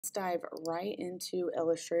Let's dive right into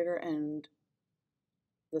Illustrator and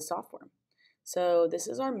the software. So this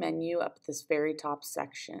is our menu up at this very top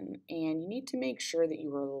section, and you need to make sure that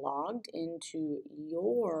you are logged into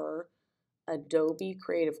your Adobe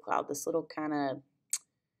Creative Cloud, this little kind of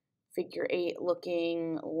figure eight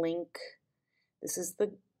looking link. This is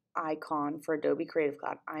the icon for Adobe Creative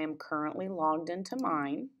Cloud. I am currently logged into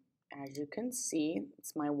mine. As you can see,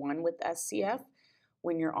 it's my one with SCF.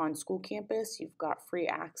 When you're on school campus, you've got free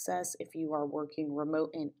access. If you are working remote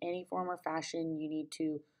in any form or fashion, you need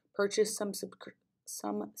to purchase some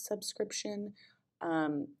subscription.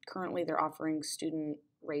 Currently, they're offering student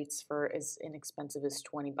rates for as inexpensive as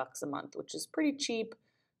 20 bucks a month, which is pretty cheap,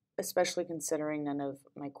 especially considering none of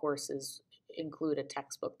my courses include a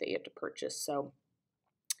textbook that you have to purchase. So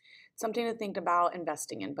something to think about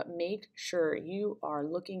investing in, but make sure you are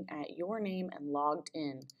looking at your name and logged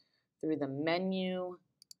in through the menu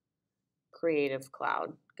Creative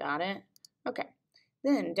Cloud. Got it? Okay.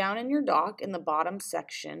 Then down in your dock in the bottom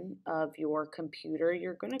section of your computer,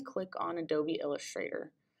 you're going to click on Adobe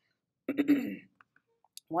Illustrator.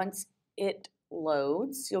 Once it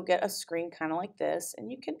loads, you'll get a screen kind of like this,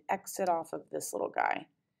 and you can exit off of this little guy.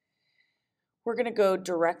 We're going to go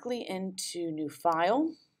directly into New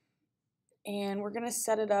File, and we're going to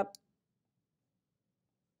set it up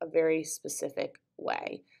a very specific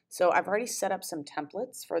way. So I've already set up some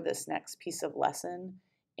templates for this next piece of lesson,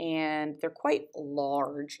 and they're quite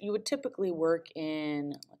large. You would typically work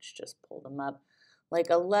in, let's just pull them up, like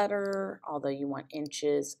a letter, although you want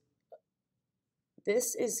inches.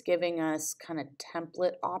 This is giving us kind of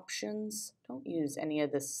template options. Don't use any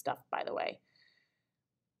of this stuff, by the way.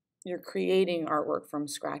 You're creating artwork from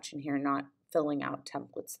scratch in here, not filling out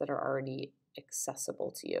templates that are already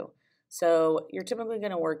accessible to you. So you're typically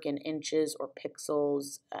going to work in inches or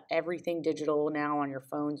pixels. Everything digital now on your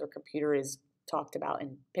phones or computer is talked about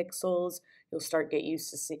in pixels. You will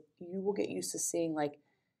get used to seeing like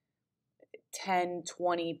 10,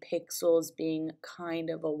 20 pixels being kind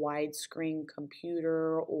of a widescreen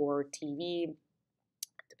computer or TV,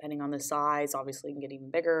 depending on the size. Obviously, it can get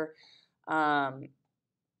even bigger.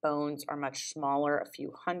 Bones are much smaller, a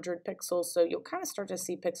few hundred pixels, so you'll kind of start to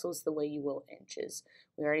see pixels the way you will inches.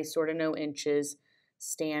 We already sort of know inches.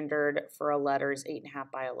 Standard for a letter is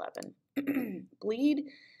 8.5 by 11. Bleed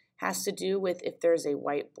has to do with if there's a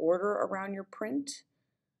white border around your print.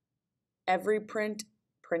 Every print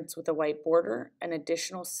prints with a white border. An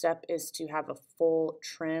additional step is to have a full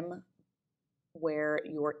trim where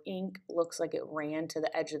your ink looks like it ran to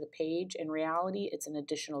the edge of the page. In reality, it's an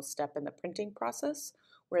additional step in the printing process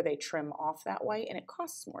where they trim off that white, and it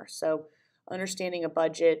costs more. So understanding a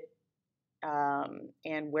budget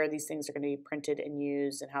and where these things are going to be printed and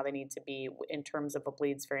used and how they need to be in terms of a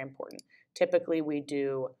bleed is very important. Typically, we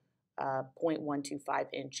do 0.125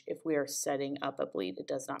 inch if we are setting up a bleed. It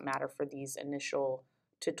does not matter for these initial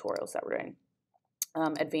tutorials that we're doing.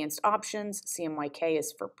 Advanced options, CMYK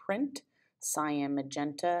is for print, cyan,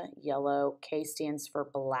 magenta, yellow, K stands for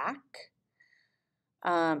black.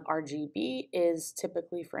 RGB is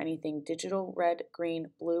typically for anything digital, red, green,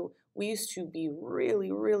 blue. We used to be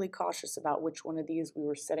really, really cautious about which one of these we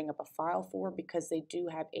were setting up a file for because they do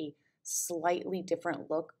have a slightly different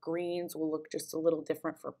look. Greens will look just a little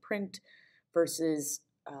different for print versus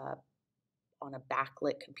on a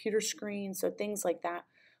backlit computer screen, so things like that.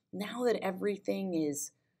 Now that everything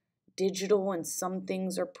is digital and some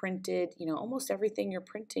things are printed, almost everything you're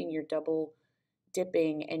printing, you're double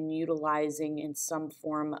dipping and utilizing in some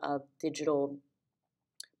form of digital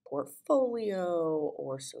portfolio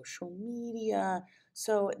or social media.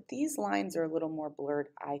 So these lines are a little more blurred,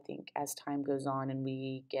 I think, as time goes on and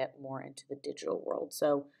we get more into the digital world.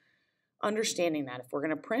 So understanding that if we're going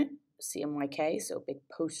to print CMYK, so big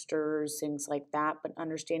posters, things like that, but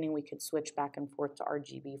understanding we could switch back and forth to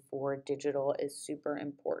RGB for digital is super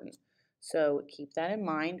important. So keep that in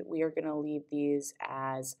mind. We are going to leave these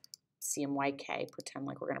as CMYK, pretend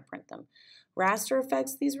like we're going to print them. Raster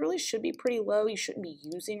effects, these really should be pretty low. You shouldn't be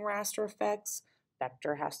using raster effects.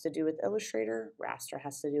 Vector has to do with Illustrator. Raster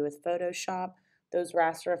has to do with Photoshop. Those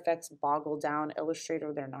raster effects boggle down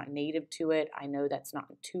Illustrator. They're not native to it. I know that's not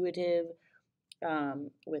intuitive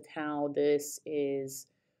with how this is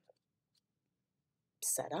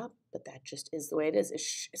set up, but that just is the way it is.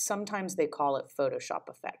 Sometimes they call it Photoshop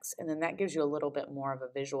effects, and then that gives you a little bit more of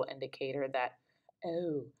a visual indicator that,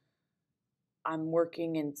 oh, I'm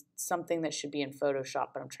working in something that should be in Photoshop,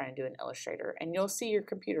 but I'm trying to do an Illustrator. And you'll see your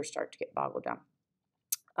computer start to get boggled down.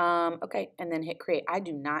 Okay, and then hit create. I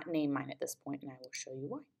do not name mine at this point, and I will show you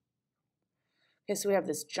why. Okay, so we have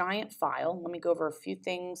this giant file. Let me go over a few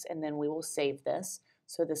things, and then we will save this.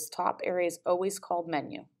 So this top area is always called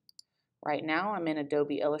menu. Right now I'm in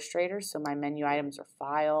Adobe Illustrator, so my menu items are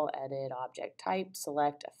File, Edit, Object Type,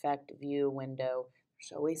 Select, Effect, View, Window.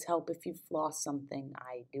 There's always help if you've lost something.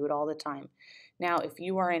 I do it all the time. Now, if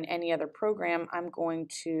you are in any other program, I'm going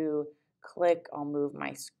to click, I'll move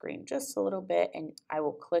my screen just a little bit, and I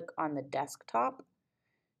will click on the desktop.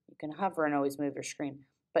 You can hover and always move your screen.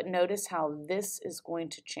 But notice how this is going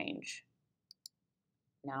to change.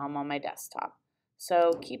 Now I'm on my desktop.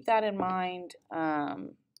 So keep that in mind.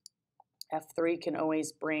 F3 can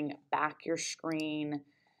always bring back your screen.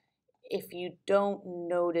 If you don't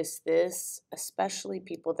notice this, especially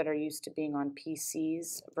people that are used to being on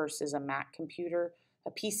PCs versus a Mac computer,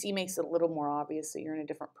 a PC makes it a little more obvious that you're in a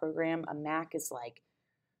different program. A Mac is like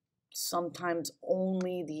sometimes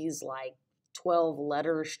only these like 12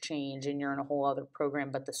 letters change and you're in a whole other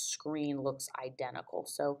program, but the screen looks identical.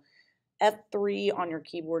 So F3 on your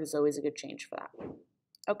keyboard is always a good change for that.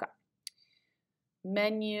 Okay.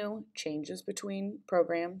 Menu changes between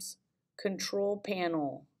programs. Control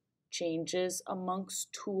panel changes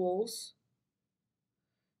amongst tools.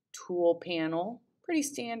 Tool panel, pretty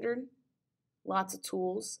standard. Lots of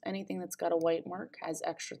tools. Anything that's got a white mark has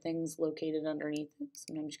extra things located underneath it.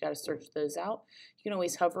 Sometimes you got to search those out. You can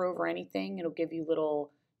always hover over anything. It'll give you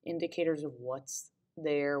little indicators of what's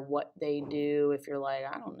there, what they do. If you're like,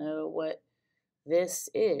 I don't know what this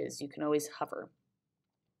is, you can always hover.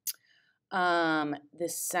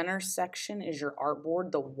 This center section is your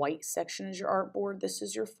artboard. The white section is your artboard. This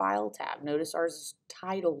is your file tab. Notice ours is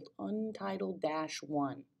titled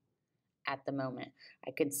Untitled-1 at the moment.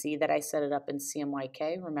 I can see that I set it up in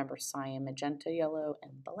CMYK. Remember cyan, magenta, yellow,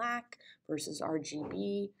 and black versus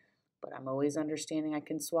RGB. But I'm always understanding I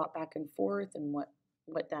can swap back and forth and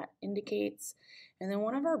what that indicates. And then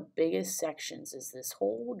one of our biggest sections is this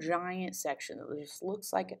whole giant section that just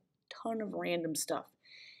looks like a ton of random stuff.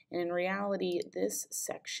 And in reality, this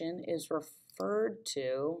section is referred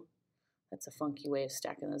to, that's a funky way of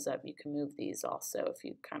stacking those up. You can move these also if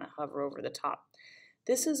you kind of hover over the top.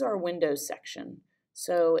 This is our Windows section.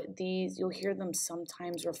 So these, you'll hear them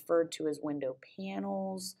sometimes referred to as window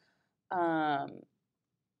panels. But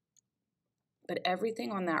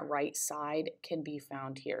everything on that right side can be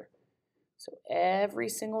found here. So every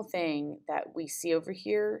single thing that we see over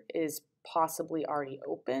here is possibly already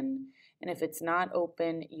open. And if it's not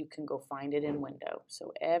open, you can go find it in window.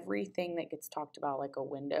 So everything that gets talked about like a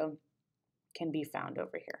window can be found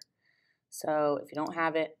over here. So if you don't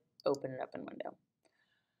have it, open it up in window.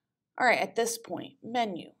 All right, at this point,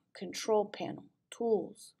 menu, control panel,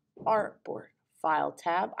 tools, artboard, file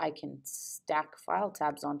tab. I can stack file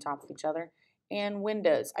tabs on top of each other. And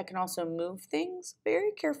windows. I can also move things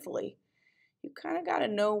very carefully. You kind of got to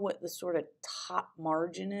know what the sort of top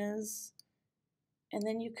margin is. And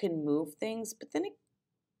then you can move things, but then it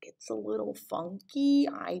gets a little funky.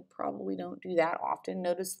 I probably don't do that often.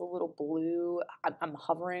 Notice the little blue. I'm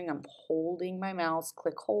hovering, I'm holding my mouse.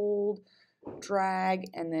 Click hold, drag,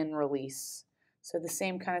 and then release. So the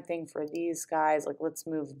same kind of thing for these guys. Like let's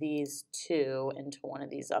move these two into one of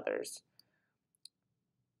these others.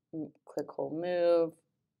 Click hold, move.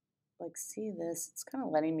 Like see this, it's kind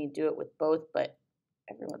of letting me do it with both, but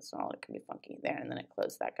every once in a while it can be funky there, and then it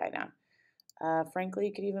closed that guy down. Frankly,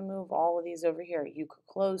 you could even move all of these over here. You could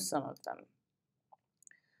close some of them.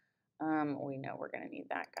 We know we're going to need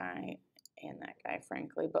that guy and that guy,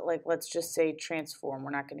 frankly, but like let's just say transform.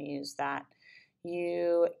 We're not going to use that.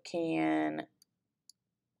 You can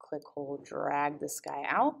click, hold, drag this guy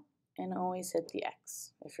out, and always hit the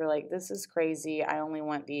X. If you're like, this is crazy, I only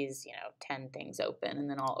want these, 10 things open, and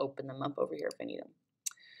then I'll open them up over here if I need them.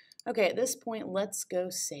 Okay, at this point, let's go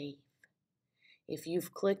save. If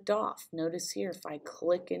you've clicked off, notice here, if I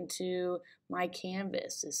click into my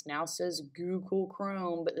canvas, this now says Google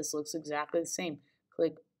Chrome, but this looks exactly the same.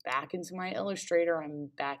 Click back into my Illustrator,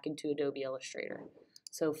 I'm back into Adobe Illustrator.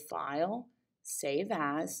 So File, Save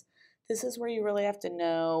As. This is where you really have to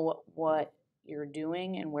know what you're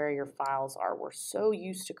doing and where your files are. We're so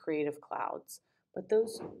used to Creative Clouds, but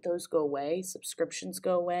those go away. Subscriptions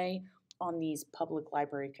go away on these public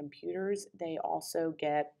library computers. They also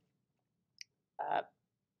get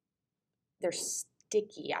they're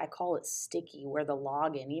sticky. I call it sticky, where the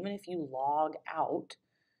login, even if you log out,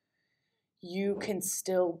 you can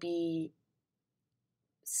still be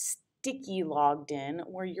sticky logged in,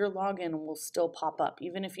 where your login will still pop up.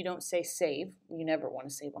 Even if you don't say save, you never want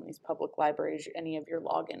to save on these public libraries any of your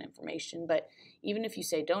login information, but even if you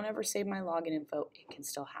say don't ever save my login info, it can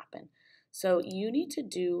still happen. So you need to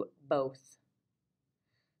do both.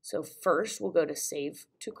 So first we'll go to Save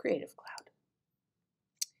to Creative Cloud.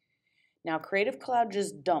 Now Creative Cloud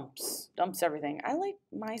just dumps everything. I like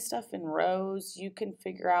my stuff in rows. You can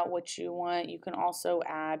figure out what you want. You can also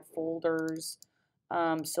add folders.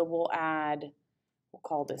 So we'll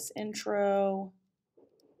call this intro,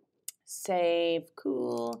 save,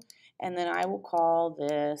 cool, and then I will call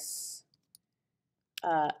this,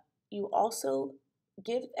 you also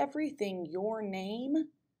give everything your name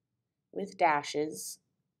with dashes,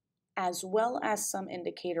 as well as some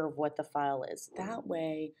indicator of what the file is. That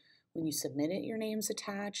way, when you submit it, your name's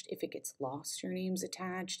attached. If it gets lost, your name's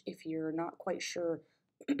attached. If you're not quite sure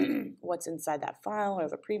what's inside that file or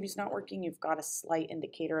the preview's not working, you've got a slight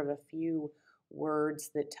indicator of a few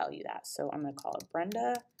words that tell you that. So I'm going to call it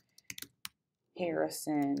Brenda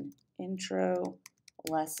Harrison Intro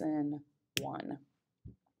Lesson 1.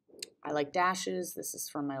 I like dashes. This is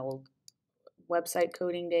from my old website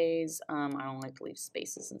coding days. I don't like to leave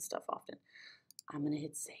spaces and stuff often. I'm going to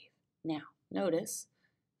hit save. Now, notice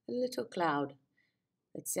a little cloud.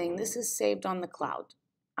 It's saying this is saved on the cloud.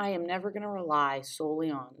 I am never going to rely solely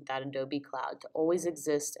on that Adobe Cloud to always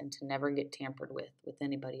exist and to never get tampered with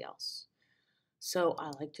anybody else. So I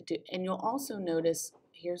like to do, and you'll also notice,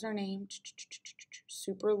 here's our name,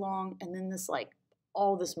 super long, and then this like,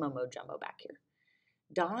 all this mumbo jumbo back here.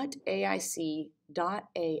 .aic.ai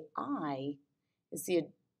is the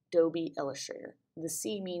Adobe Illustrator. The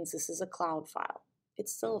C means this is a cloud file.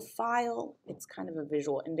 It's still a file. It's kind of a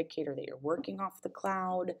visual indicator that you're working off the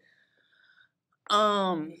cloud.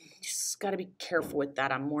 Just got to be careful with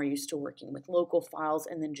that. I'm more used to working with local files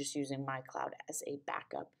and then just using my cloud as a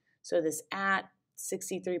backup. So this at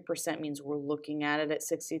 63% means we're looking at it at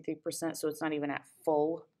 63%, so it's not even at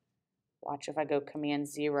full. Watch if I go Command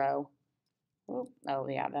 0. Oh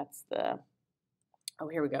yeah, that's the, oh,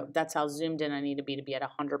 here we go. That's how zoomed in I need to be at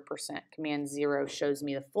 100%. Command 0 shows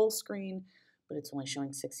me the full screen, but it's only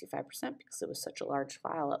showing 65% because it was such a large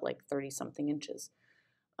file at like 30-something inches.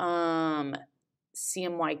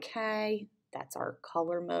 CMYK, that's our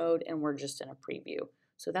color mode, and we're just in a preview.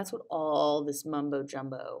 So that's what all this mumbo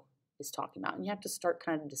jumbo is talking about. And you have to start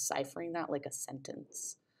kind of deciphering that like a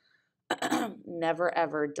sentence. Never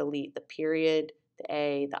ever delete the period, the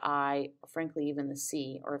A, the I, or frankly even the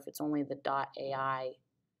C, or if it's only the .ai,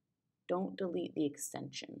 don't delete the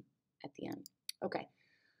extension at the end. Okay,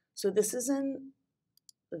 so this isn't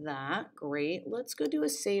that great. Let's go do a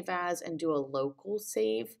save as and do a local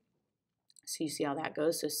save. So you see how that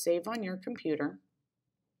goes. So save on your computer.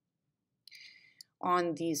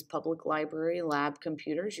 On these public library lab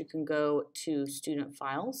computers, you can go to student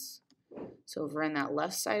files. So over on that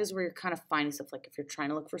left side is where you're kind of finding stuff. Like if you're trying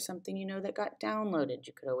to look for something you know that got downloaded,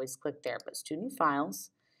 you could always click there. But student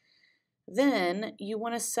files. Then you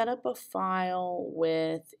want to set up a file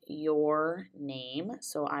with your name.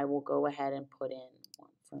 So I will go ahead and put in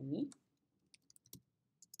one for me.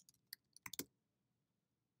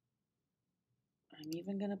 I'm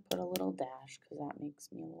even going to put a little dash because that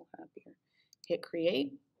makes me a little happier. Hit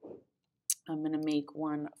create. I'm going to make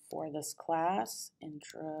one for this class,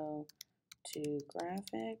 Intro to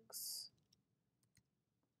Graphics.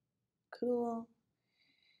 Cool.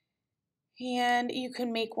 And you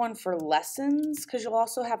can make one for lessons because you'll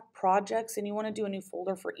also have projects and you want to do a new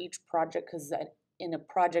folder for each project because in a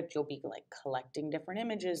project you'll be like collecting different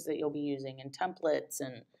images that you'll be using and templates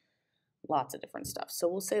and lots of different stuff. So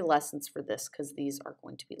we'll say lessons for this because these are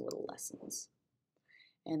going to be little lessons.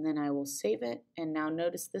 And then I will save it. And now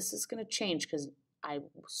notice this is going to change because I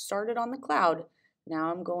started on the cloud.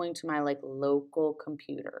 Now I'm going to my like local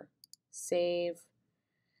computer. Save.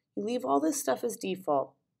 You leave all this stuff as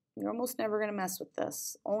default. You're almost never going to mess with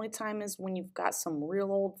this. Only time is when you've got some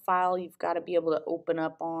real old file you've got to be able to open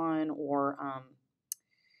up on or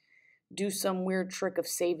do some weird trick of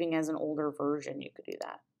saving as an older version. You could do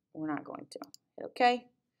that. We're not going to. Hit OK.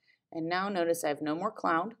 And now notice I have no more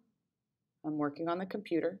cloud. I'm working on the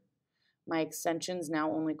computer. My extension is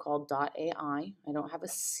now only called .ai. I don't have a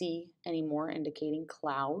C anymore indicating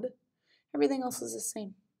cloud. Everything else is the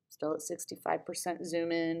same. Still at 65%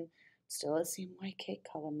 zoom in. Still at CMYK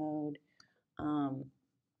color mode.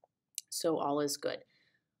 So all is good.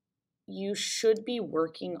 You should be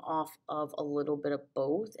working off of a little bit of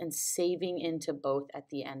both and saving into both at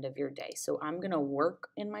the end of your day. So I'm going to work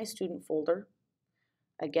in my student folder.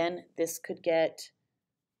 Again, this could get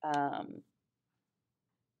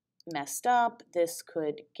messed up. This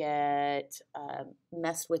could get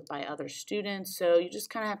messed with by other students. So you just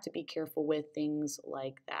kind of have to be careful with things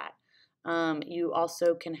like that. You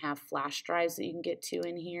also can have flash drives that you can get to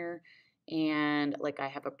in here. And like I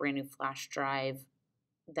have a brand new flash drive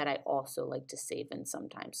that I also like to save in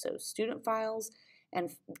sometimes. So student files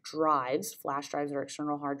and drives, flash drives or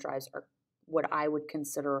external hard drives are what I would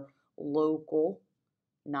consider local,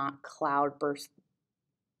 not cloud-based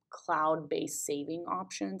saving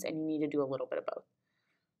options, and you need to do a little bit of both.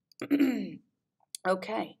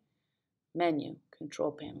 Okay, menu,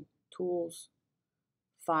 control panel, tools,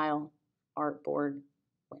 file, artboard,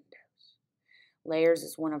 windows. Layers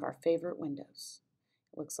is one of our favorite windows.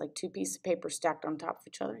 It looks like two pieces of paper stacked on top of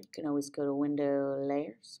each other. You can always go to window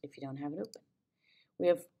layers if you don't have it open. We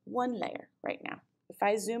have one layer right now. If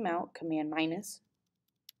I zoom out, Command minus,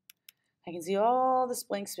 I can see all this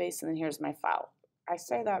blank space, and then here's my file. I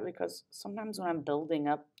say that because sometimes when I'm building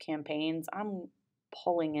up campaigns, I'm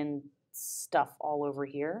pulling in stuff all over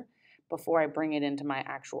here before I bring it into my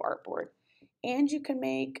actual artboard. And you can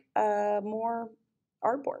make more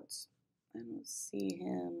artboards. I don't see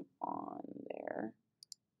him on there.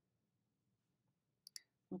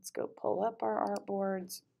 Let's go pull up our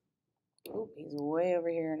artboards. Oh, he's way over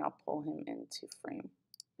here, and I'll pull him into frame.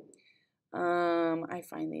 I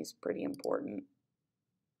find these pretty important.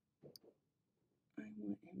 I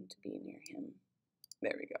want him to be near him.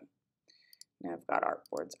 There we go. Now I've got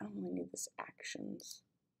artboards. I only need this actions.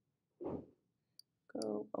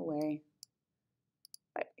 Go away.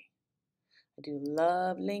 Bye. I do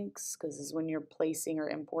love links because this is when you're placing or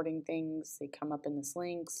importing things. They come up in this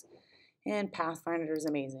links. And Pathfinder is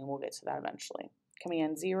amazing. We'll get to that eventually.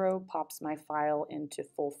 Command 0 pops my file into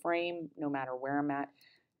full frame no matter where I'm at.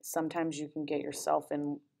 Sometimes you can get yourself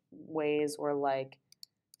in ways where, like,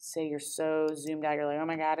 say you're so zoomed out, you're like, oh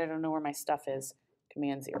my God, I don't know where my stuff is.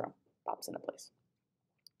 Command 0 pops into place.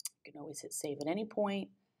 You can always hit save at any point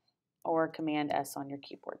or Command S on your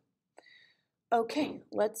keyboard. Okay,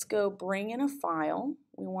 let's go bring in a file.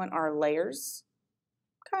 We want our layers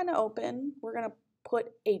kind of open. We're going to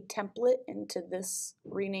put a template into this,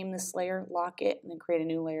 rename this layer, lock it, and then create a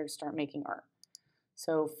new layer to start making art.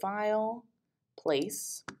 So file,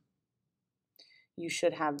 place. You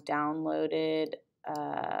should have downloaded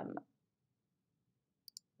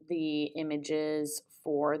the images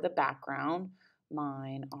for the background.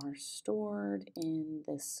 Mine are stored in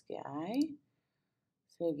this guy.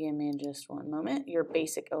 So give me just one moment. Your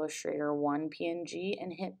basic Illustrator 1 PNG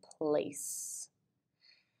and hit place.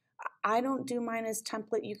 I don't do mine as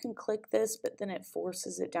template. You can click this, but then it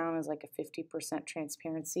forces it down as like a 50%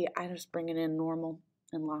 transparency. I just bring it in normal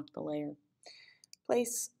and lock the layer.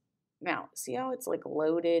 Place. Now, see how it's like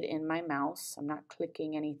loaded in my mouse? I'm not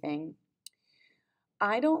clicking anything.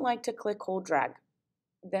 I don't like to click, hold, drag.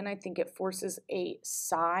 Then I think it forces a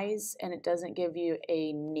size and it doesn't give you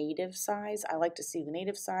a native size. I like to see the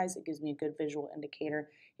native size. It gives me a good visual indicator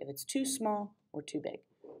if it's too small or too big.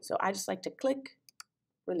 So I just like to click,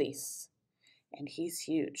 release. And he's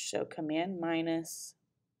huge. So Command minus.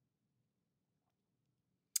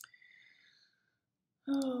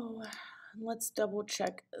 Oh, let's double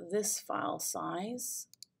check this file size.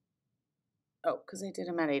 Oh, because I did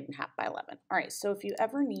them at 8.5 by 11. All right, so if you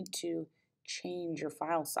ever need to change your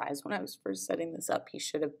file size, when I was first setting this up, he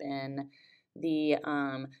should have been the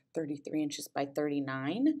 33 inches by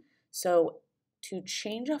 39. So to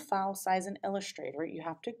change a file size in Illustrator, you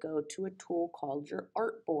have to go to a tool called your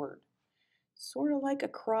artboard. Sort of like a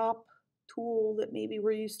crop tool that maybe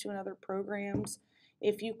we're used to in other programs.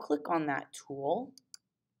 If you click on that tool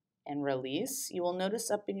and release, you will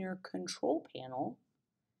notice up in your control panel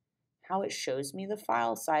how it shows me the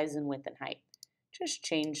file size and width and height. Just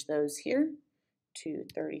change those here to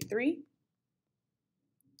 33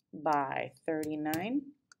 by 39.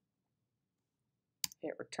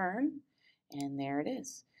 Hit return, and there it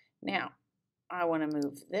is. Now, I want to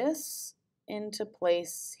move this into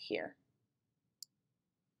place here.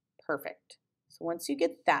 Perfect. So once you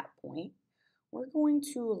get that point, we're going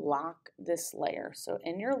to lock this layer. So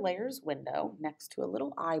in your layers window, next to a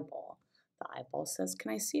little eyeball, the eyeball says,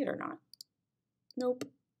 can I see it or not? Nope.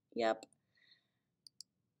 Yep.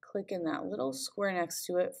 Click in that little square next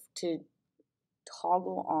to it to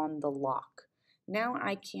toggle on the lock. Now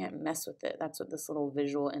I can't mess with it. That's what this little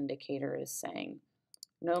visual indicator is saying.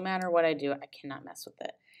 No matter what I do, I cannot mess with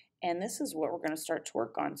it. And this is what we're going to start to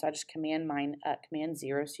work on. So I just Command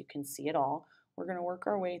 0 so you can see it all. We're going to work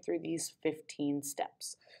our way through these 15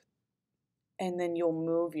 steps. And then you'll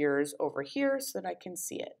move yours over here so that I can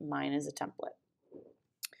see it. Mine is a template.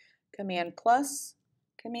 Command plus,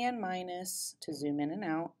 Command minus to zoom in and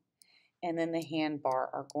out. And then the hand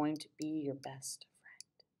bar are going to be your best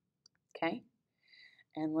friend. Okay?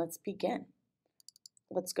 And let's begin.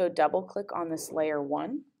 Let's go double click on this layer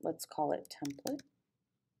 1. Let's call it template.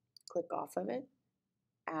 Click off of it.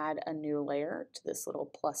 Add a new layer to this little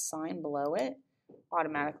plus sign below it.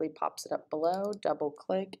 Automatically pops it up below. Double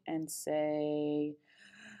click and say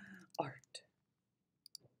art.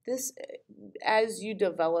 this, as you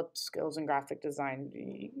develop skills in graphic design,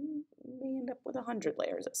 you may end up with 100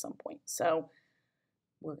 layers at some point. So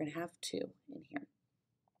we're going to have 2 in here.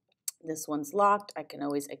 This one's locked. I can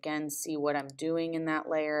always, again, see what I'm doing in that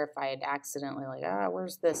layer. If I had accidentally like,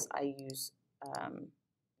 where's this? I use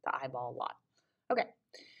the eyeball a lot. Okay.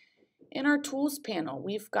 In our tools panel,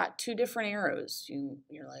 we've got 2 different arrows.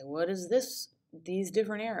 You're like, what is this? These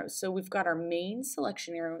different arrows. So we've got our main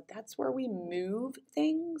selection arrow. That's where we move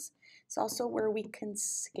things. It's also where we can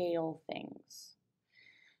scale things.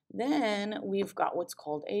 Then we've got what's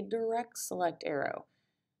called a direct select arrow.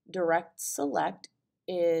 Direct select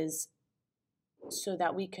is so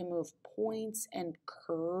that we can move points and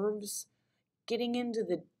curves. Getting into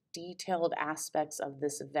the detailed aspects of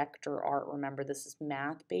this vector art. Remember, this is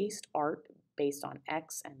math-based art based on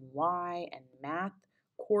X and Y and math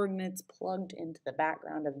coordinates plugged into the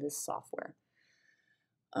background of this software.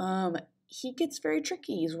 He gets very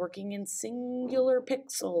tricky. He's working in singular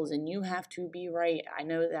pixels and you have to be right. I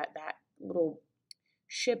know that little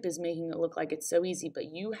ship is making it look like it's so easy,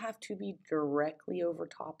 but you have to be directly over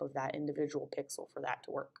top of that individual pixel for that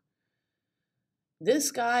to work.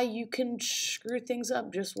 This guy, you can screw things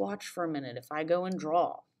up. Just watch for a minute. If I go and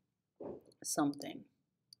draw something,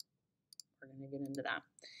 we're going to get into that.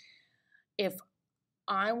 If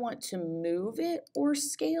I want to move it or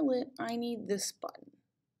scale it, I need this button.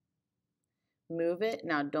 Move it.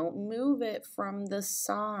 Now, don't move it from the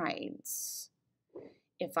sides.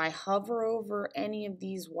 If I hover over any of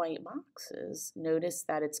these white boxes, notice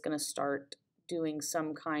that it's going to start doing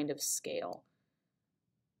some kind of scale.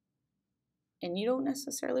 And you don't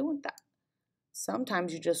necessarily want that.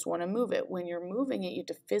 Sometimes you just want to move it. When you're moving it, you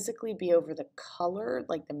have to physically be over the color,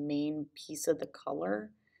 like the main piece of the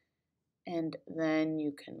color, and then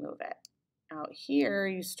you can move it. Out here,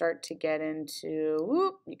 you start to get into,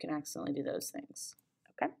 whoop, you can accidentally do those things.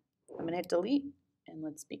 Okay, I'm going to hit delete, and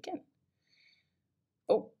let's begin.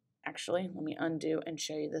 Oh, actually, let me undo and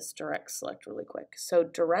show you this direct select really quick. So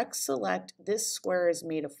direct select, this square is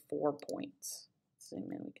made of 4 points.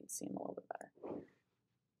 Zoom in, we can see them a little bit better.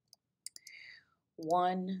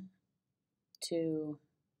 1, 2,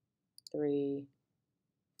 3,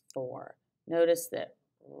 4. Notice that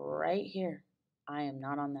right here, I am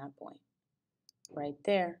not on that point. Right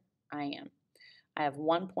there, I am. I have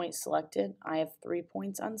 1 point selected. I have 3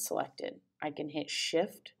 points unselected. I can hit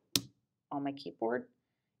Shift on my keyboard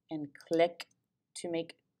and click to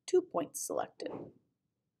make 2 points selected.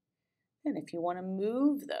 And if you want to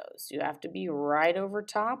move those, you have to be right over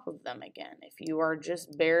top of them again. If you are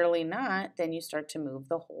just barely not, then you start to move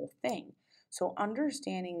the whole thing. So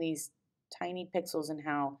understanding these tiny pixels and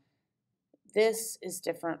how this is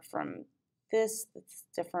different from this, that's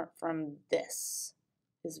different from this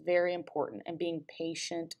is very important, and being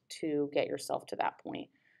patient to get yourself to that point.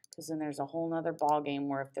 Because then there's a whole nother ball game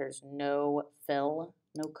where if there's no fill,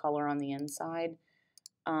 no color on the inside,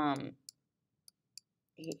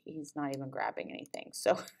 he's not even grabbing anything.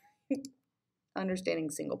 So understanding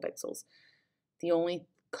single pixels. The only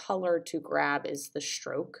color to grab is the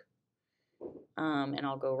stroke. And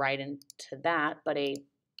I'll go right into that. But a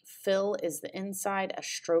fill is the inside, a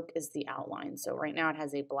stroke is the outline. So right now it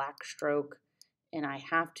has a black stroke, and I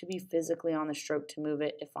have to be physically on the stroke to move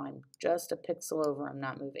it. If I'm just a pixel over, I'm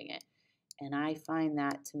not moving it. And I find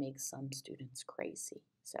that to make some students crazy.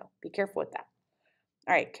 So be careful with that.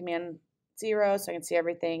 All right, Command 0 so I can see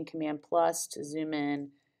everything. Command plus to zoom in.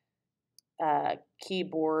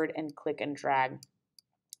 Keyboard and click and drag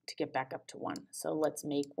to get back up to 1. So let's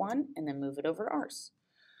make 1 and then move it over to ours.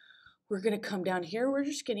 We're going to come down here. We're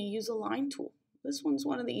just going to use a line tool. This one's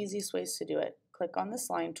one of the easiest ways to do it. Click on this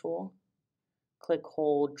line tool. Click,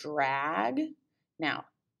 hold, drag. Now,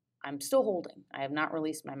 I'm still holding. I have not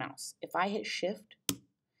released my mouse. If I hit Shift,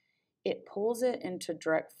 it pulls it into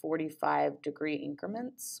direct 45-degree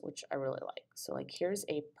increments, which I really like. So like here's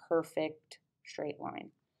a perfect straight line.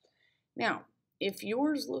 Now, if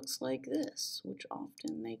yours looks like this, which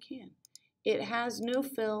often they can, it has no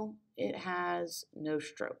fill, it has no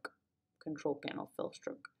stroke. Control panel, fill,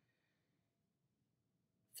 stroke.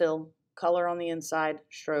 Fill, color on the inside,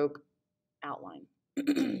 stroke, outline.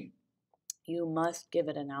 You must give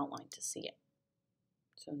it an outline to see it.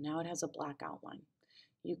 So now it has a black outline.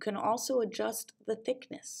 You can also adjust the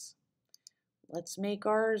thickness. Let's make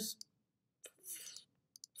ours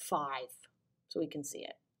 5 so we can see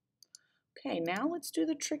it. Okay, now let's do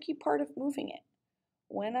the tricky part of moving it.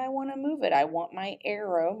 When I want to move it, I want my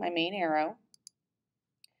arrow, my main arrow.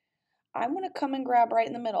 I want to come and grab right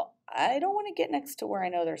in the middle. I don't want to get next to where I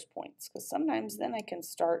know there's points, because sometimes then I can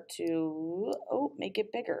start to make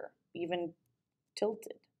it bigger, even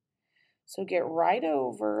tilted. So get right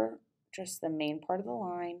over just the main part of the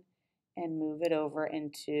line and move it over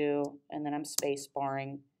into, and then I'm space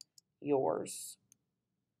barring yours.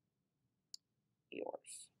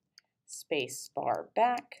 Space bar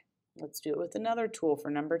back. Let's do it with another tool for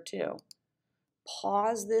number 2.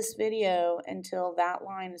 Pause this video until that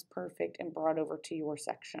line is perfect and brought over to your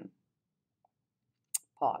section.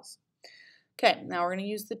 Pause. Okay, now we're going to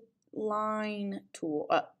use the line tool,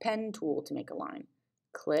 pen tool to make a line.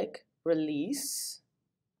 Click, release.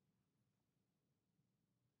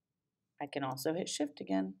 I can also hit shift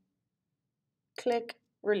again. Click,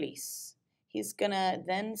 release. He's going to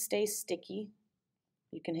then stay sticky.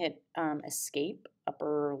 You can hit escape,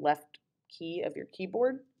 upper left key of your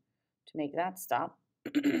keyboard to make that stop.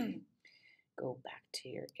 Go back to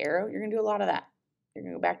your arrow. You're going to do a lot of that. You're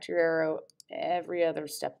going to go back to your arrow every other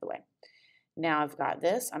step of the way. Now I've got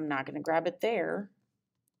this. I'm not going to grab it there.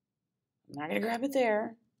 I'm not going to grab it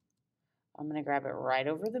there. I'm going to grab it right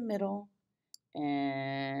over the middle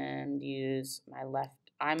and use my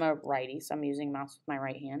left. I'm a righty, so I'm using mouse with my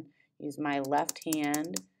right hand. Use my left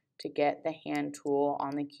hand to get the hand tool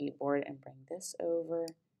on the keyboard and bring this over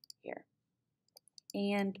here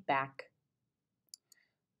and back.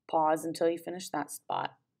 Pause until you finish that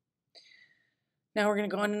spot. Now we're going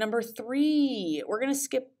to go on to number 3. We're going to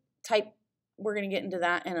skip type. We're going to get into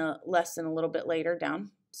that in a lesson a little bit later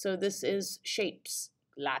down. So this is shapes,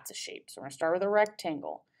 lots of shapes. We're going to start with a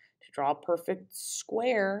rectangle. To draw a perfect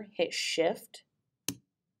square, hit shift.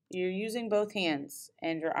 You're using both hands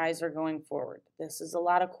and your eyes are going forward. This is a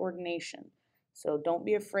lot of coordination. So don't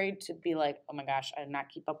be afraid to be like, oh my gosh, I did not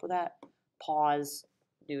keep up with that. Pause,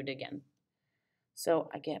 do it again. So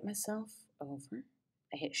I get myself over.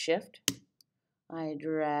 I hit shift. I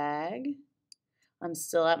drag. I'm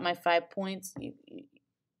still at my 5 points.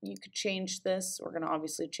 You could change this. We're going to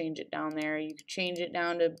obviously change it down there. You could change it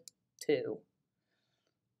down to 2.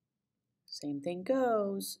 Same thing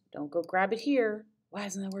goes. Don't go grab it here. Why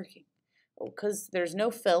isn't that working? Oh, because there's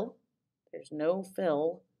no fill. There's no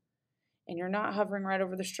fill. And you're not hovering right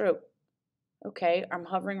over the stroke. Okay, I'm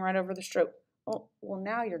hovering right over the stroke. Oh, well,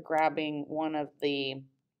 now you're grabbing one of the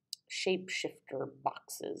shapeshifter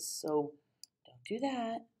boxes. So don't do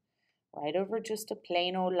that. Right over just a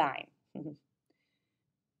plain old line.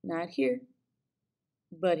 Not here,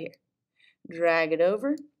 but here. Drag it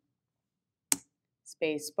over.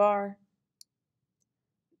 Space bar.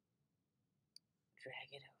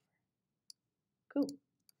 Drag it over. Cool.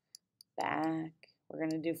 Back. We're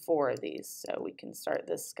going to do 4 of these, so we can start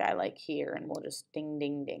this guy like here, and we'll just ding,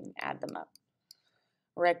 ding, ding, add them up.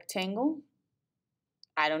 Rectangle.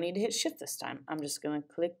 I don't need to hit shift this time. I'm just going to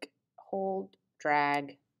click, hold,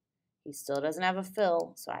 drag. He still doesn't have a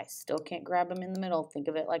fill, so I still can't grab him in the middle. Think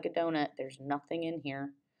of it like a donut. There's nothing in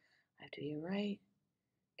here. I have to be right.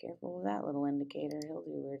 Careful with that little indicator. He'll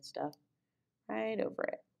do weird stuff. Right over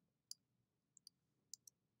it.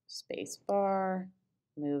 Space bar.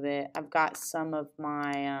 Move it. I've got some of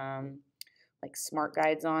my like smart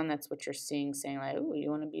guides on. That's what you're seeing, saying like, oh, you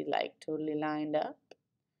want to be like totally lined up.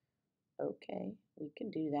 Okay, we can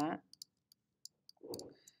do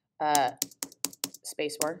that.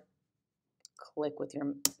 Space bar. Click with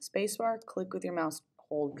your space bar. Click with your mouse.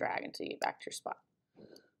 Hold, drag until you get back to your spot.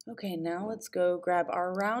 Okay, now let's go grab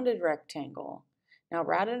our rounded rectangle. Now,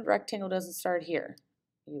 rounded rectangle doesn't start here,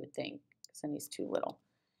 you would think, because then he's too little.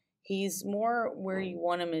 He's more where you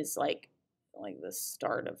want him is like the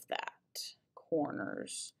start of that.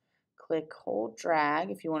 Corners. Click, hold,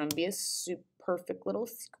 drag. If you want him to be a perfect little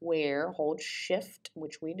square, hold shift,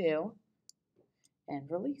 which we do, and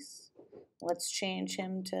release. Let's change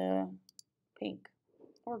him to pink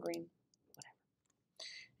or green, whatever.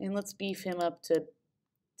 And let's beef him up to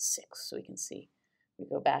 6 so we can see. We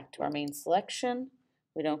go back to our main selection.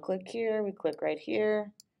 We don't click here. We click right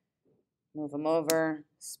here. Move them over,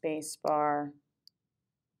 space bar,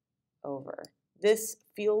 over. This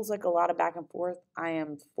feels like a lot of back and forth. I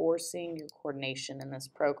am forcing your coordination in this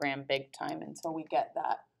program big time until we get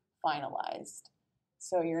that finalized.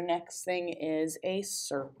 So your next thing is a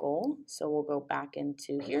circle. So we'll go back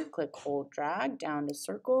into here, click, hold, drag, down to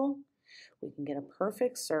circle. We can get a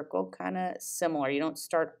perfect circle, kind of similar. You don't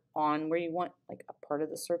start on where you want like a part of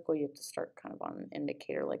the circle. You have to start kind of on an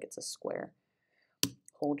indicator like it's a square.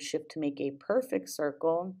 Hold shift to make a perfect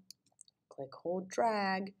circle. Click, hold,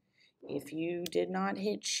 drag. If you did not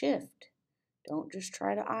hit shift, don't just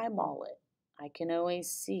try to eyeball it. I can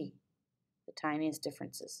always see the tiniest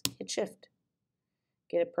differences. Hit shift.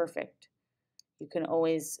 Get it perfect. You can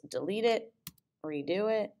always delete it,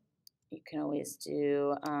 redo it. You can always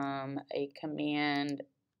do a Command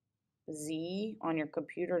Z on your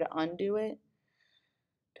computer to undo it.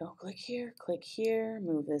 Don't click here,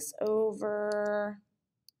 move this over.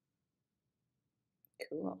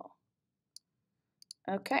 Cool.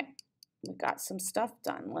 Okay, we got some stuff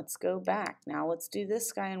done. Let's go back. Now let's do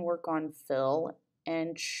this guy and work on fill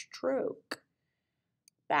and stroke.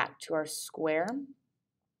 Back to our square.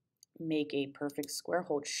 Make a perfect square.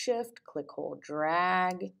 Hold shift, click, hold,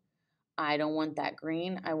 drag. I don't want that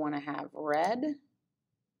green. I want to have red.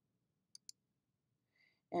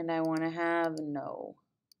 And I want to have no.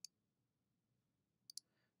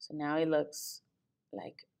 So now he looks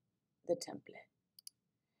like the template.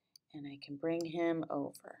 And I can bring him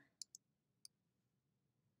over.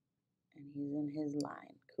 And he's in his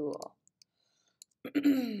line. Cool.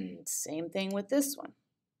 Same thing with this one.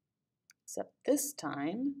 Except this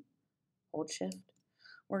time, hold shift,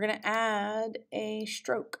 we're going to add a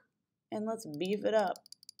stroke. And let's beef it up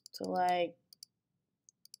to like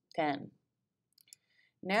 10.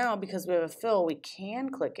 Now, because we have a fill, we can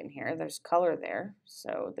click in here. There's color there,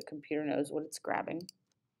 so the computer knows what it's grabbing.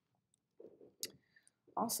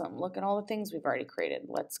 Awesome. Look at all the things we've already created.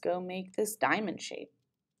 Let's go make this diamond shape.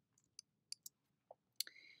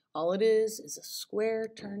 All it is a square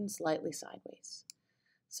turned slightly sideways.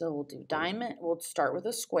 So we'll do diamond. We'll start with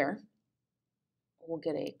a square. We'll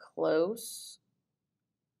get a close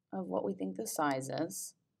of what we think the size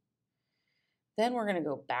is. Then we're going to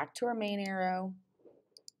go back to our main arrow,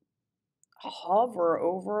 hover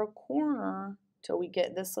over a corner till we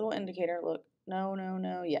get this little indicator. Look, no, no,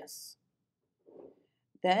 no, yes.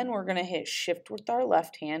 Then we're going to hit shift with our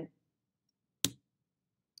left hand,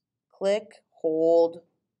 click, hold.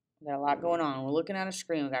 We got a lot going on. We're looking at a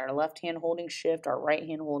screen. We got our left hand holding shift, our right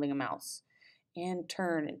hand holding a mouse, and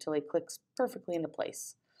turn until it clicks perfectly into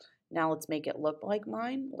place. Now let's make it look like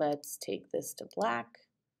mine. Let's take this to black,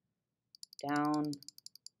 down,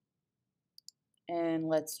 and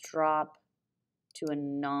let's drop to a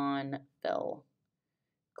non-fill.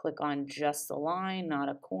 Click on just the line, not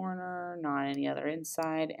a corner, not any other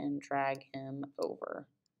inside, and drag him over.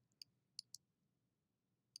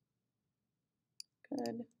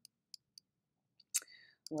 Good.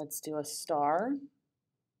 Let's do a star.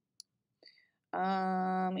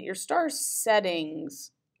 Your star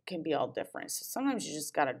settings can be all different. So sometimes you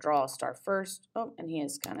just got to draw a star first. Oh, and he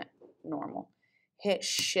is kind of normal. Hit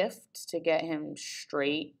shift to get him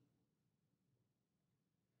straight.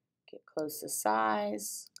 Get close to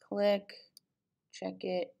size. Click. Check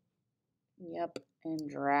it. Yep. And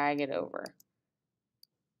drag it over.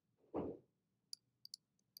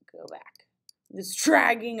 Go back. This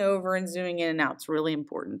dragging over and zooming in and out is really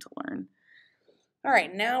important to learn. All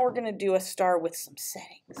right, now we're going to do a star with some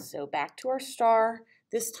settings. So back to our star.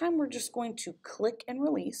 This time we're just going to click and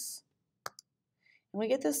release. And we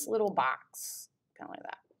get this little box, kind of like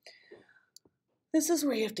that. This is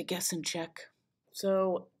where you have to guess and check.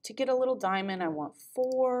 So to get a little diamond, I want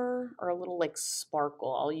 4 or a little like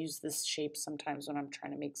sparkle. I'll use this shape sometimes when I'm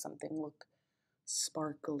trying to make something look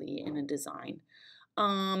sparkly in a design.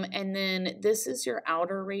 And then this is your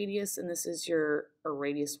outer radius, and this is your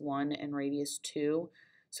radius 1 and radius 2.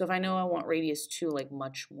 So if I know I want radius 2 like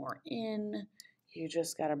much more in, you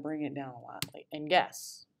just got to bring it down a lot. And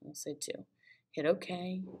guess, we'll say 2. Hit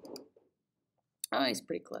OK. Oh, he's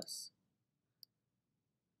pretty close.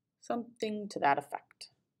 Something to that effect.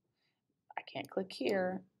 I can't click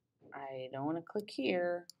here. I don't want to click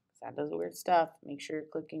here, because that does weird stuff. Make sure you're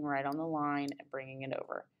clicking right on the line and bringing it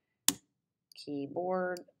over.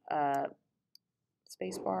 Keyboard,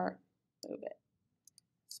 spacebar, move it.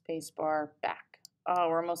 Spacebar, back. Oh,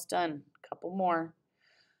 we're almost done. A couple more.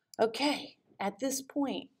 Okay, at this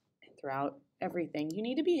point, throughout everything, you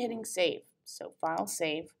need to be hitting save. So file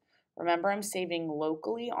save. Remember, I'm saving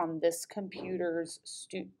locally on this computer's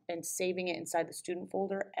and saving it inside the student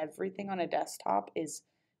folder. Everything on a desktop is,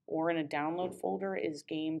 or in a download folder, is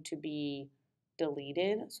game to be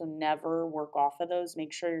deleted, so never work off of those.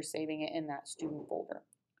 Make sure you're saving it in that student folder.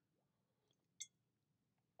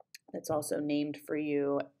 That's also named for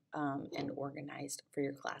you and organized for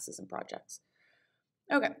your classes and projects.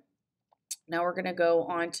 Okay, now we're going to go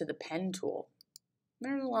on to the pen tool.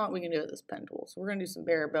 There's a lot we can do with this pen tool, so we're going to do some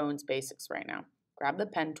bare bones basics right now. Grab the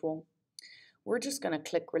pen tool. We're just going to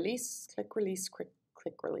click release, click release, click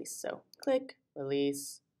release. So click,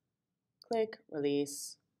 release, click,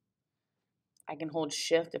 release. I can hold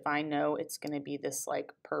shift if I know it's going to be this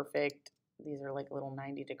like perfect, these are like little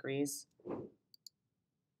 90 degrees.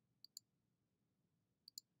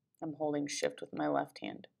 I'm holding shift with my left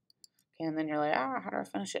hand. Okay, and then you're like, how do I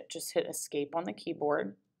finish it? Just hit escape on the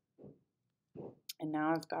keyboard. And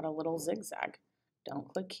now I've got a little zigzag. Don't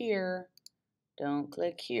click here. Don't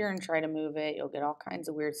click here and try to move it. You'll get all kinds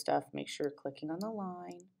of weird stuff. Make sure you're clicking on the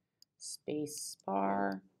line, space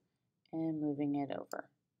bar, and moving it over.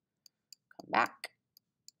 Come back.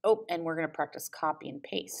 Oh, and we're going to practice copy and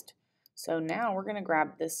paste. So now we're going to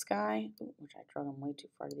grab this guy, which I drug him way too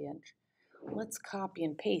far to the edge. Let's copy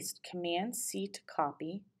and paste. Command C to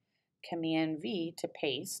copy, Command V to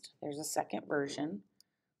paste. There's a second version.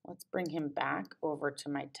 Let's bring him back over to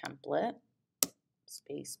my template.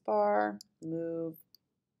 Space bar, move,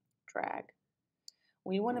 drag.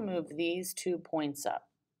 We want to move these 2 points up.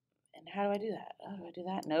 And how do I do that? How do I do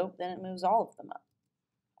that? Nope, then it moves all of them up.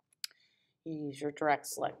 You use your direct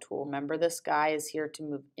select tool. Remember, this guy is here to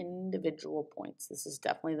move individual points. This is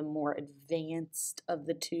definitely the more advanced of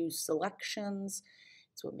the two selections.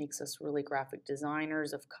 It's what makes us really graphic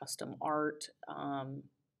designers of custom art.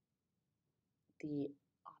 The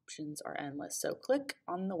options are endless. So click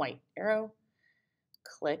on the white arrow,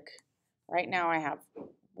 click. Right now I have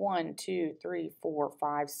 1, 2, 3, 4,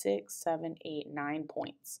 5, 6, 7, 8, 9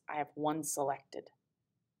 points. I have 1 selected.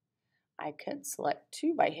 I could select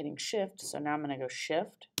 2 by hitting shift, so now I'm going to go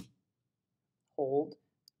shift, hold,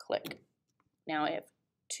 click. Now I have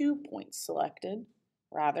 2 points selected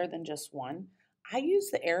rather than just 1. I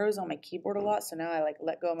use the arrows on my keyboard a lot, so now I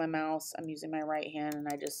let go of my mouse. I'm using my right hand and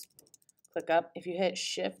I just click up. If you hit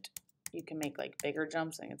shift, you can make bigger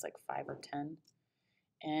jumps. I think it's 5 or 10.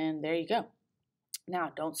 And there you go.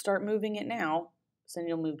 Now don't start moving it now, so then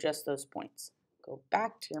you'll move just those points. Go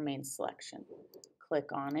back to your main selection.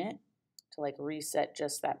 Click on it to reset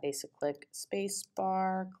just that basic click. Space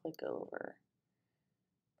bar, click over.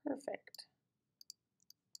 Perfect.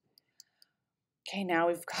 Okay, now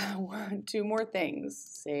we've got 2 more things.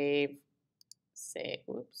 Save,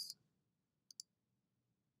 whoops.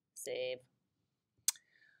 Save.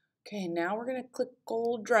 Okay, now we're going to click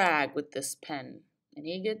hold drag with this pen, and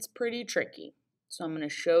it gets pretty tricky. So I'm going to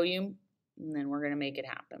show you, and then we're going to make it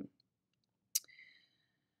happen.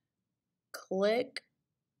 Click.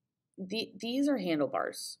 These are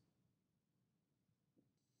handlebars.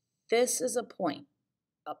 This is a point.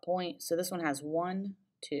 So this one has 1,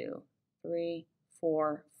 2, 3,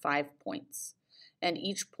 4, 5 points. And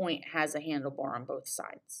each point has a handlebar on both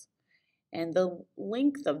sides. And the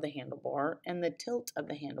length of the handlebar and the tilt of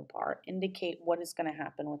the handlebar indicate what is going to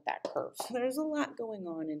happen with that curve. So there's a lot going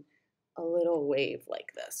on in a little wave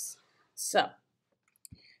like this. So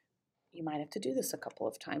you might have to do this a couple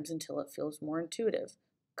of times until it feels more intuitive.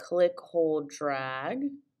 Click, hold, drag.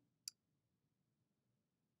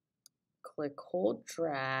 Click, hold,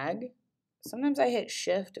 drag. Sometimes I hit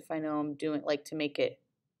shift if I know I'm doing to make it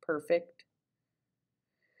perfect.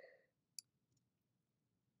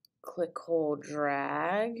 Click, hold,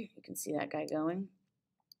 drag. You can see that guy going.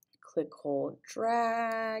 Click, hold,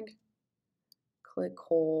 drag. Click,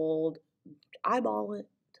 hold, eyeball it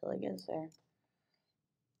till it gets there.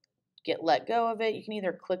 Let go of it. You can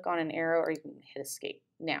either click on an arrow or you can hit escape.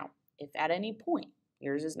 Now, if at any point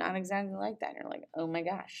yours is not exactly like that, and you're like, oh my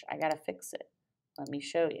gosh, I gotta fix it. Let me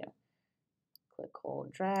show you. Click,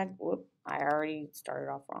 hold, drag. Whoop, I already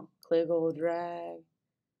started off wrong. Click, hold, drag.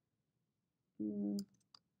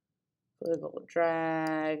 Click, hold,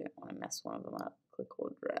 drag. I want to mess one of them up. Click,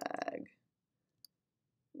 hold, drag.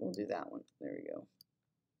 We'll do that one. There we go.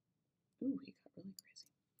 Ooh, he got really crazy.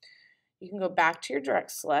 You can go back to your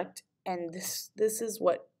direct select, and this is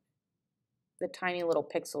what the tiny little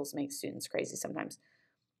pixels make students crazy sometimes.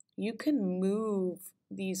 You can move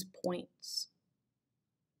these points.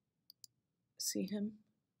 See him?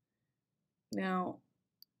 Now,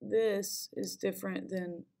 this is different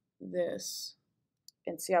than this.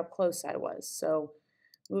 And see how close I was. So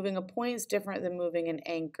moving a point is different than moving an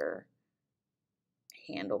anchor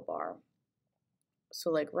handlebar.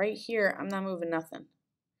 So right here, I'm not moving nothing. And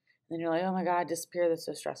then you're like, oh my God, disappear, that's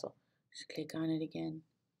so stressful. Just click on it again.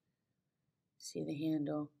 See the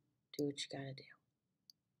handle, do what you gotta do.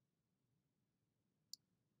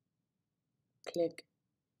 Click.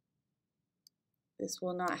 This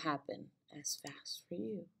will not happen as fast for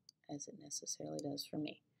you as it necessarily does for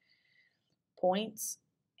me. Points,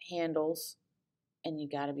 handles, and you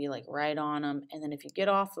gotta be right on them. And then if you get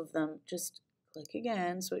off of them, just click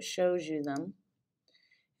again so it shows you them.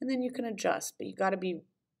 And then you can adjust, but you gotta be,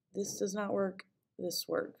 this does not work, this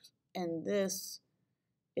works. And this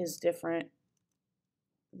is different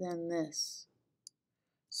than this.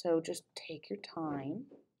 So just take your time.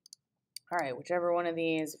 All right, whichever one of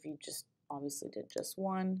these, if you just obviously did just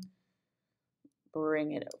one,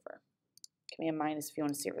 bring it over. Command minus if you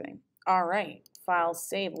want to see everything. All right, file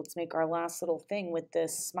save. Let's make our last little thing with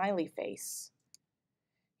this smiley face.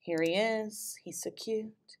 Here he is. He's so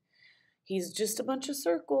cute. He's just a bunch of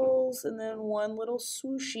circles and then one little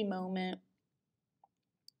swooshy moment.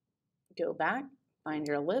 Go back, find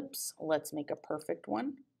your ellipse. Let's make a perfect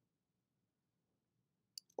one.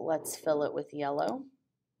 Let's fill it with yellow.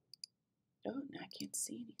 Oh, now I can't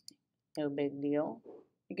see anything. No big deal.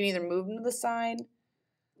 You can either move them to the side.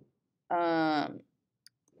 Yeah,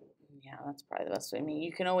 that's probably the best way. I mean,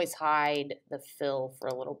 you can always hide the fill for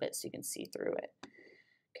a little bit so you can see through it.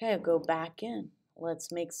 Okay, I'll go back in.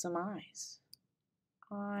 Let's make some eyes.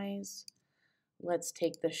 Eyes. Let's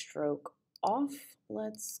take the stroke off.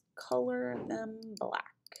 Let's color them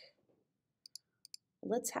black.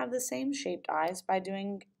 Let's have the same shaped eyes by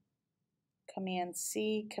doing Command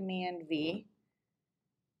C, Command V.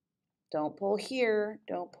 Don't pull here,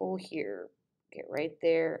 don't pull here. Get right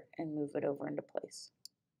there and move it over into place.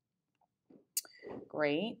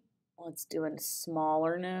 Great. Let's do a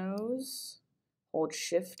smaller nose. Hold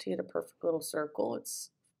shift to get a perfect little circle. It's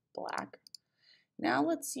black. Now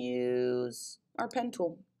let's use our pen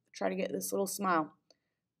tool. Try to get this little smile.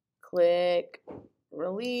 Click,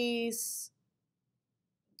 release,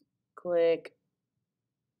 click,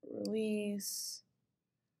 release,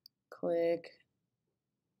 click,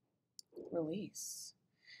 release.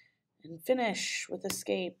 And finish with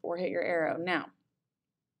escape or hit your arrow. Now,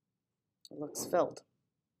 it looks filled.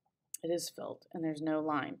 It is filled and there's no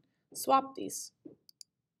line. Swap these.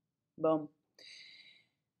 Boom.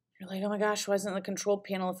 You're like, oh my gosh, why isn't the control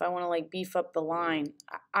panel if I want to like beef up the line?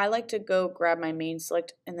 I like to go grab my main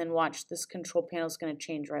select and then watch. This control panel is going to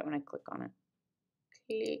change right when I click on it.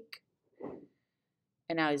 Click.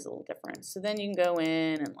 And now he's a little different. So then you can go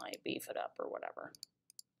in and like beef it up or whatever.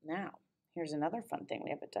 Now, here's another fun thing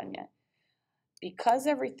we haven't done yet. Because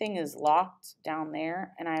everything is locked down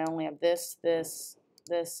there and I only have this, this,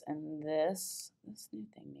 this, and this new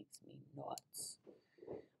thing makes me nuts.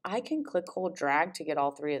 I can click, hold, drag to get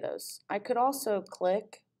all three of those. I could also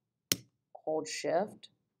click, hold shift,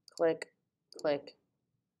 click, click,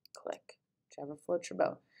 click, whichever floats your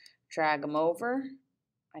boat. Drag them over.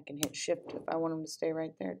 I can hit shift if I want them to stay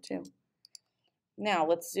right there too. Now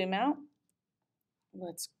let's zoom out.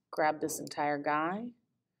 Let's grab this entire guy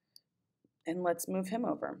and let's move him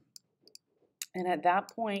over. And at that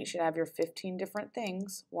point, you should have your 15 different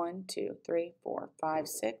things. 1, 2, 3, 4, 5,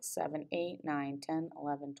 6, 7, 8, 9, 10,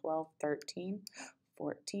 11, 12, 13,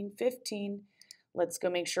 14, 15. Let's go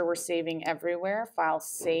make sure we're saving everywhere. File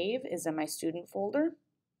save is in my student folder.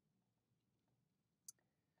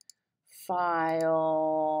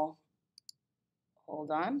 File,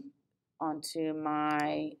 hold on, onto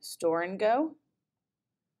my store and go.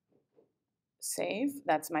 Save,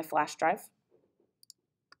 that's my flash drive.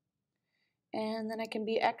 And then I can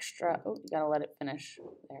be extra. Oh, you gotta let it finish.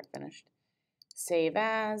 There, it finished. Save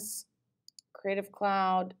as, Creative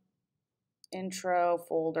Cloud, intro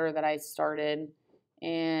folder that I started,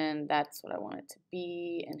 and that's what I want it to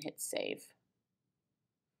be, and hit save.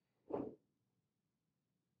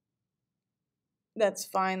 That's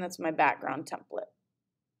fine, that's my background template.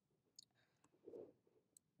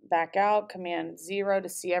 Back out, Command 0 to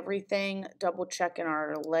see everything. Double check in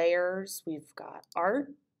our layers. We've got art.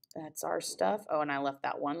 That's our stuff. Oh, and I left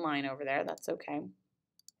that one line over there. That's okay.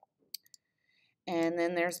 And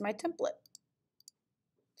then there's my template.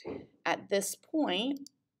 At this point,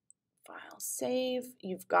 file save.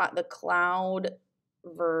 You've got the cloud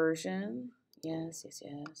version. Yes, yes,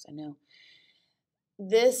 yes, I know.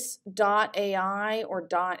 This .ai or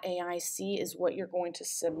 .aic is what you're going to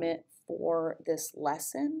submit for this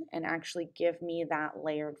lesson and actually give me that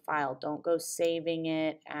layered file. Don't go saving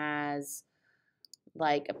it as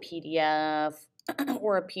like a PDF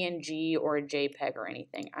or a PNG or a JPEG or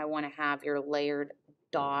anything. I want to have your layered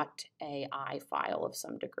 .ai file of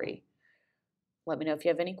some degree. Let me know if you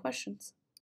have any questions.